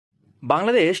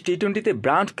Bangladesh টি-20তে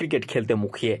brand cricket খেলতে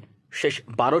মুখিয়ে। শেষ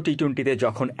 12 টি-20তে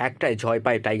যখন একটাই জয়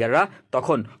পায় টাইগাররা,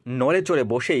 তখন নড়ে চড়ে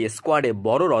বসেই স্কোয়াডে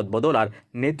বড় রদবদল আর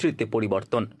নেতৃত্বে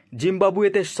পরিবর্তন।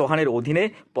 জিম্বাবুয়েতে সোহানের অধীনে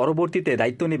পরবর্তীতে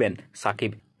দায়িত্ব নেবেন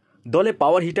সাকিব। দলে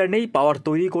পাওয়ার হিটার নেই, পাওয়ার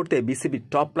তৈরি করতে বিসিবির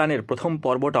টপ প্ল্যানের প্রথম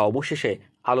পর্বটা অবশেষে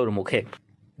আলোর মুখে।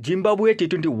 জিম্বাবুয়ে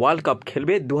টি-20 ওয়ার্ল্ড কাপ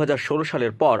খেলবে 2016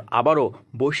 সালের পর আবারও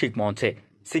বৈশ্বিক মঞ্চে।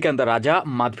 সিকান্দার রাজা,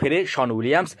 মাদফেরে, শন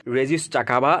উইলিয়ামস, রেজিস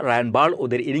চাকাবা, রায়ান বার্ল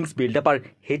ওদের ইনিংস বিল্ডআপ আর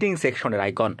হিটিং সেকশনের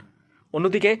আইকন।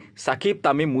 অন্যদিকে সাকিব,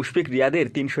 তামিম, মুশফিক, রিয়াদের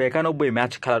 391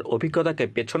 ম্যাচ খেলার অভিজ্ঞতাকে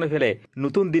পেছনে ফেলে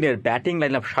নতুন দিনের ব্যাটিং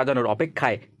লাইনআপ সাজানোর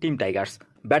অপেক্ষায় টিম টাইগার্স।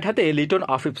 ব্যাট হাতে লিটন,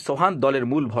 আফিফ, সোহান দলের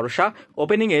মূল ভরসা।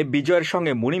 ওপেনিংয়ে বিজয়ের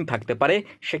সঙ্গে মুনিম থাকতে পারে,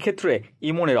 সেক্ষেত্রে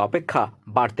ইমনের অপেক্ষা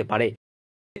বাড়তে পারে।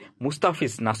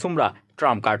 Mustafiz, নাসুমরা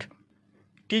Trump card.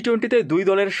 টি-20তে দুই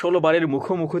দলের 16 বারের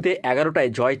মুখোমুখিতে 11টায়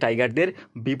জয় টাইগারদের,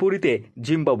 বিপরীতে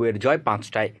জিম্বাবুয়ের জয়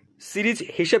 5টায়। সিরিজ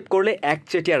হিসেব করলে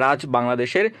একচেটিয়া রাজ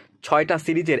বাংলাদেশের। 6টা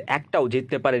সিরিজের একটাও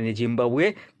জিততে পারেনি জিম্বাবুয়ে,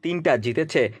 3টা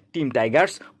জিতেছে টিম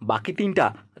টাইগার্স, বাকি 3টা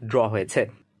ড্র হয়েছে।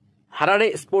 হারারে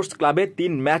স্পোর্টস ক্লাবে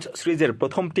 3 ম্যাচ সিরিজের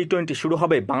প্রথম টি-20 শুরু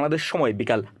হবে বাংলাদেশ সময়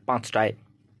বিকাল 5টায়।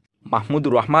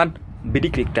 Mahmudur Rahman, BD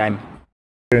ক্রিক time.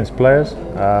 Players,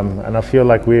 and I feel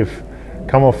like we've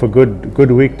come off a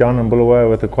good week down in Bulawayo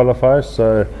with the qualifiers, so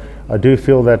I do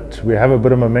feel that we have a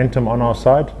bit of momentum on our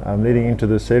side leading into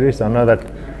the series. I know that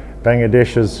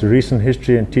Bangladesh's recent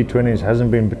history in T20s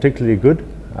hasn't been particularly good,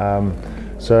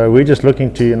 so we're just looking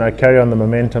to carry on the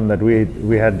momentum that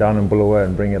we had down in Bulawayo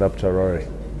and bring it up to Harare.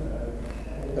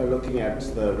 Looking at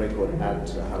the record at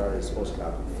Harare Sports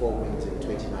Club, 4 wins in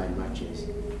 29 matches,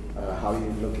 how are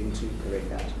you looking to correct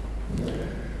that?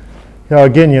 Yeah,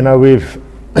 again,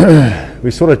 we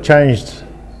sort of changed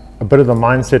a bit of the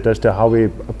mindset as to how we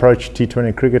approach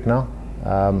T20 cricket now,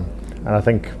 and I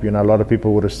think a lot of people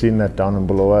would have seen that down in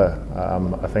Bulawayo.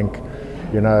 I think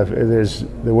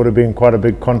there would have been quite a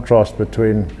big contrast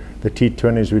between the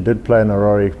T20s we did play in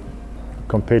Harare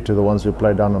compared to the ones we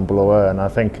played down in Bulawayo, and I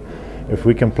think if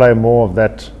we can play more of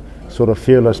that sort of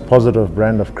fearless, positive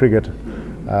brand of cricket,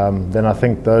 then I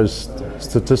think those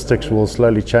statistics will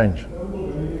slowly change.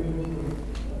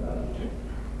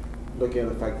 Looking at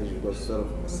the fact that you've got sort of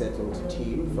a settled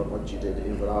team from what you did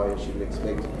in Bulawayo, you should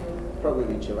expect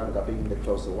probably Chiranga being the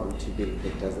closer one to being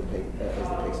picked as the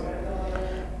pacer.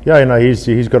 Yeah,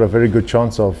 he's got a very good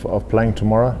chance of playing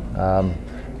tomorrow.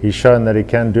 He's shown that he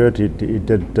can do it. He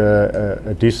did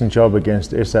a decent job against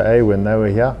SAA when they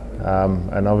were here,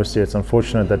 and obviously it's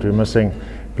unfortunate that we're missing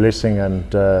Blessing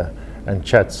and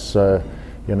Chats. So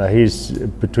he's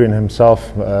between himself,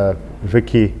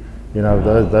 Vicky.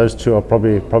 Those two are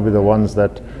probably the ones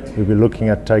that we'll be looking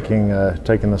at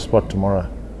taking the spot tomorrow.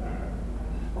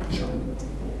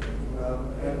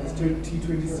 This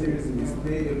T20 series, is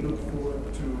there a